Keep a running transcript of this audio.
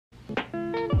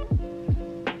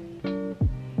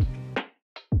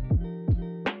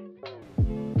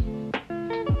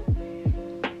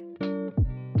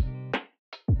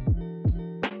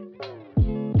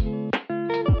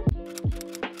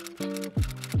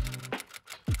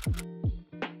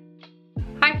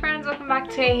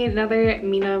to another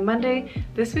Mina Monday.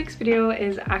 This week's video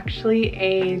is actually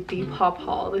a Depop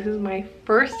haul. This is my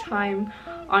first time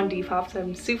on Depop, so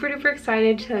I'm super duper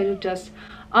excited to just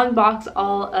unbox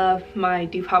all of my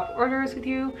Depop orders with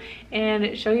you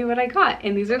and show you what I got.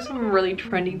 And these are some really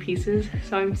trendy pieces,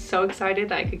 so I'm so excited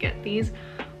that I could get these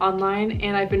online,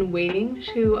 and I've been waiting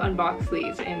to unbox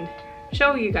these and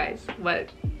show you guys what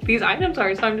these items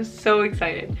are, so I'm just so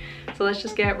excited. So let's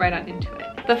just get right on into it.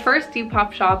 The first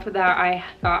Depop shop that I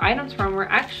got items from were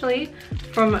actually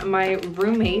from my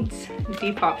roommate's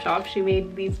Depop shop. She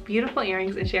made these beautiful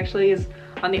earrings, and she actually is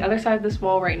on the other side of this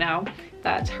wall right now.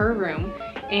 That's her room.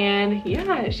 And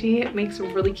yeah, she makes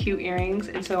really cute earrings,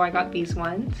 and so I got these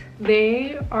ones.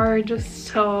 They are just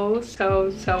so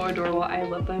adorable. I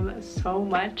love them so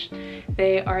much.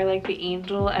 They are like the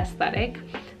angel aesthetic,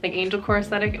 like angel core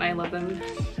aesthetic, and I love them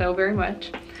so very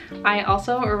much. I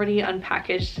also already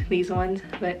unpackaged these ones,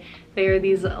 but they are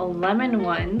these lemon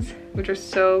ones, which are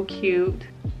so cute.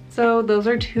 So those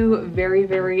are two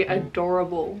very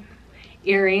adorable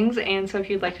earrings, and so if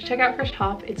you'd like to check out her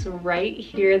shop, it's right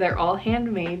here. They're all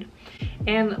handmade.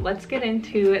 And let's get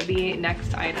into the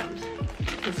next items.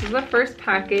 This is the first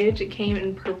package. It came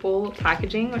in purple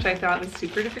packaging, which I thought was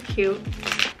super duper cute.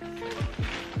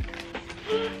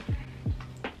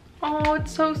 Oh,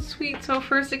 it's so sweet. So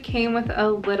first it came with a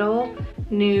little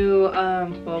new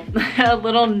well, a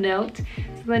little note.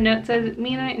 So the note says,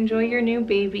 "Mina, enjoy your new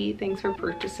baby. Thanks for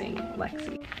purchasing,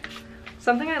 Lexi."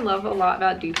 Something I love a lot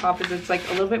about Depop is it's like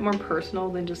a little bit more personal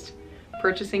than just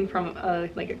purchasing from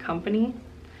like a company.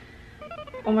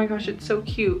 Oh my gosh, it's so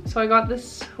cute. So I got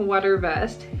this sweater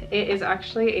vest. It is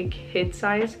actually a kid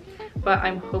size, but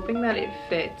I'm hoping that it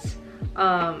fits.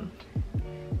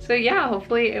 So yeah,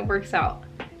 hopefully it works out.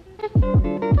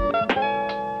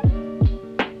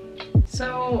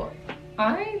 So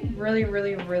I really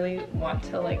want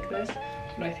to like this,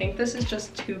 but I think this is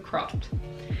just too cropped.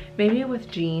 Maybe with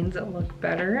jeans it'll look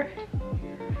better.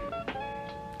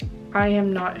 I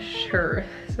am not sure.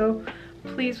 So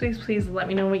please let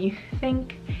me know what you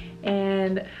think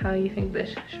and how you think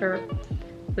this shirt,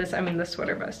 this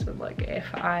sweater vest would look if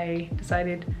I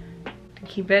decided to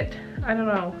keep it. I don't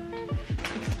know.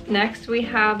 Next we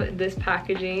have this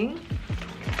packaging.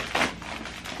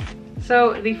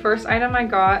 So the first item I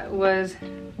got was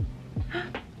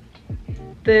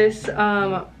this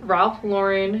Ralph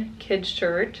Lauren kids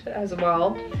shirt as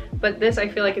well, but this I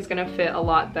feel like is gonna fit a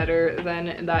lot better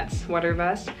than that sweater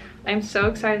vest. I'm so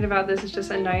excited about this. It's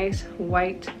just a nice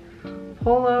white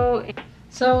polo.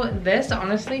 So this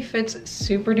honestly fits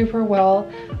super duper well.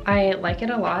 I like it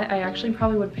a lot. I actually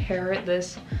probably would pair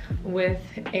this with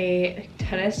a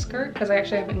tennis skirt because I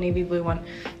actually have a navy blue one,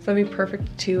 so it'd be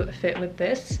perfect to fit with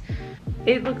this.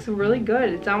 It looks really good.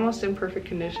 It's almost in perfect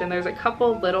condition. There's a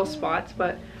couple little spots,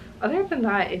 but other than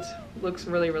that, it looks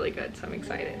really good, so I'm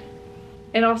excited.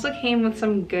 It also came with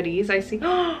some goodies. I see,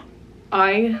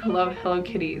 I love Hello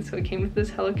Kitty, so it came with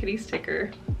this Hello Kitty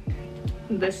sticker.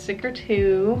 This sticker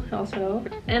too, also.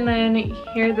 And then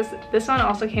here, this one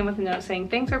also came with a note saying,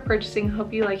 "Thanks for purchasing.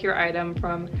 Hope you like your item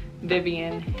from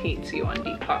Vivian Hates You on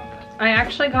Depop." I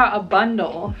actually got a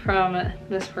bundle from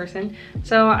this person.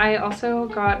 So I also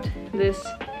got this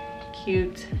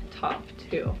cute top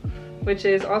too, which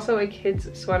is also a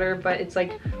kid's sweater, but it's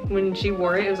like when she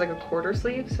wore it, it was like a quarter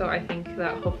sleeve. So I think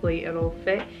that hopefully it'll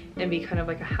fit and be kind of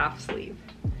like a half sleeve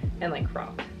and like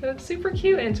cropped. So it's super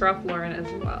cute, and it's Ralph Lauren as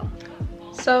well.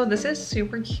 So this is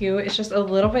super cute. It's just a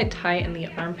little bit tight in the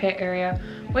armpit area,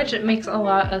 which makes a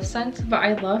lot of sense, but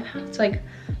I love how it's like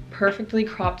perfectly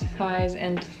cropped thighs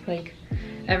and like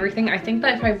everything. I think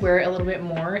that if I wear it a little bit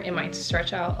more, it might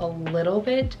stretch out a little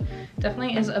bit.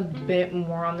 Definitely is a bit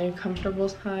more on the comfortable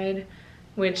side,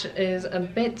 which is a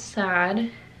bit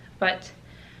sad, but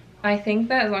I think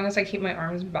that as long as I keep my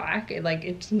arms back,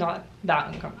 it's not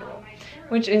that uncomfortable,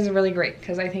 which is really great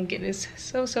because I think it is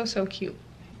so cute.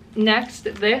 Next,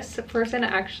 this person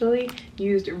actually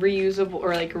used reusable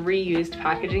or like reused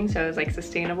packaging, so it's like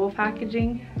sustainable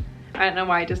packaging. I don't know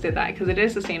why I just did that because it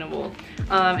is sustainable,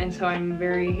 and so I'm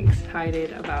very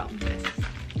excited about this.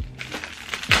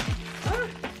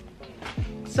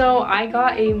 So I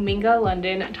got a Minga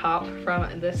London top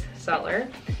from this seller,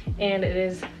 and it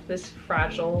is this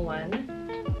fragile one.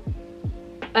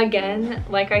 Again,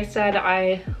 like I said,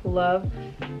 I love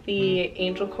the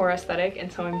angel core aesthetic,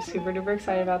 and so I'm super duper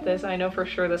excited about this. I know for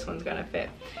sure this one's gonna fit,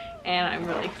 and I'm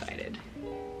really excited.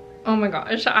 Oh my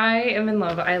gosh, I am in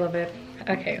love. I love it.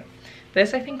 Okay,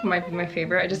 this I think might be my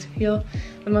favorite. I just feel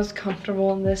the most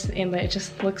comfortable in this, and it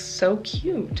just looks so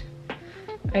cute.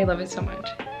 I love it so much.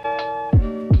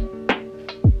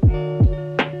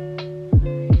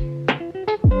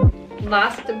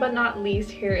 last but not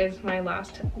least, here is my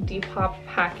last Depop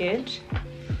package.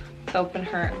 Let's open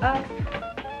her up.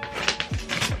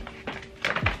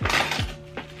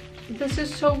 This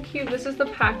is so cute. This is the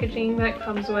packaging that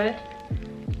comes with.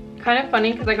 Kind of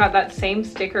funny because I got that same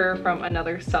sticker from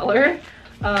another seller.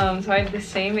 So I have the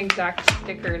same exact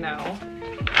sticker now.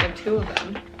 I have 2 of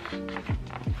them.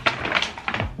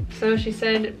 So she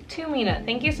said, "To Mina,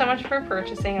 thank you so much for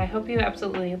purchasing. I hope you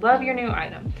absolutely love your new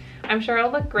item. I'm sure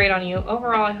it'll look great on you.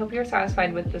 Overall, I hope you're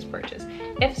satisfied with this purchase.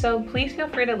 If so, please feel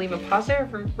free to leave a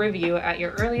positive review at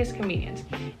your earliest convenience.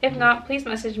 If not, please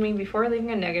message me before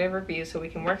leaving a negative review so we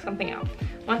can work something out.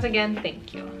 Once again,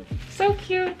 thank you." So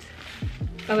cute.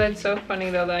 Oh, that's so funny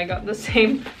though that I got the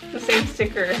same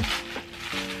sticker.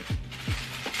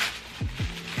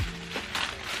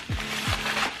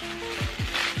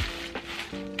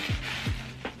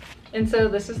 And so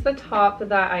this is the top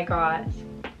that I got.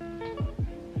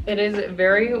 It is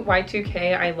very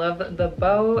Y2K. I love the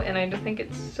bow and I just think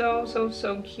it's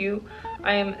so cute.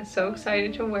 I am so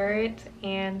excited to wear it,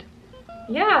 and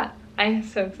yeah, I am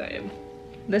so excited.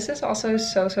 This is also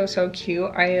so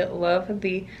cute. I love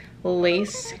the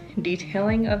lace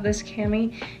detailing of this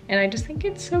cami, and I just think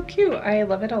it's so cute. I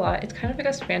love it a lot. It's kind of like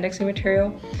a spandexy material,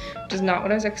 which is not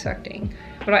what I was expecting,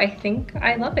 but I think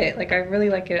I love it. Like, I really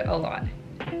like it a lot.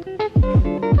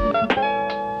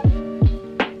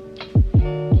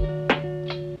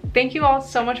 Thank you all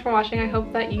so much for watching. I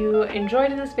hope that you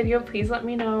enjoyed this video. Please let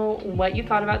me know what you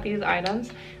thought about these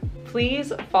items.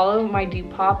 Please follow my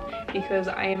Depop because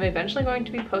I am eventually going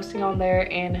to be posting on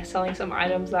there and selling some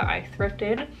items that I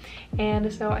thrifted.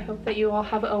 And so I hope that you all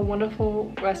have a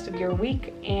wonderful rest of your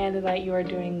week and that you are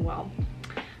doing well.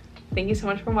 Thank you so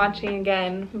much for watching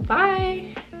again.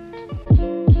 Bye!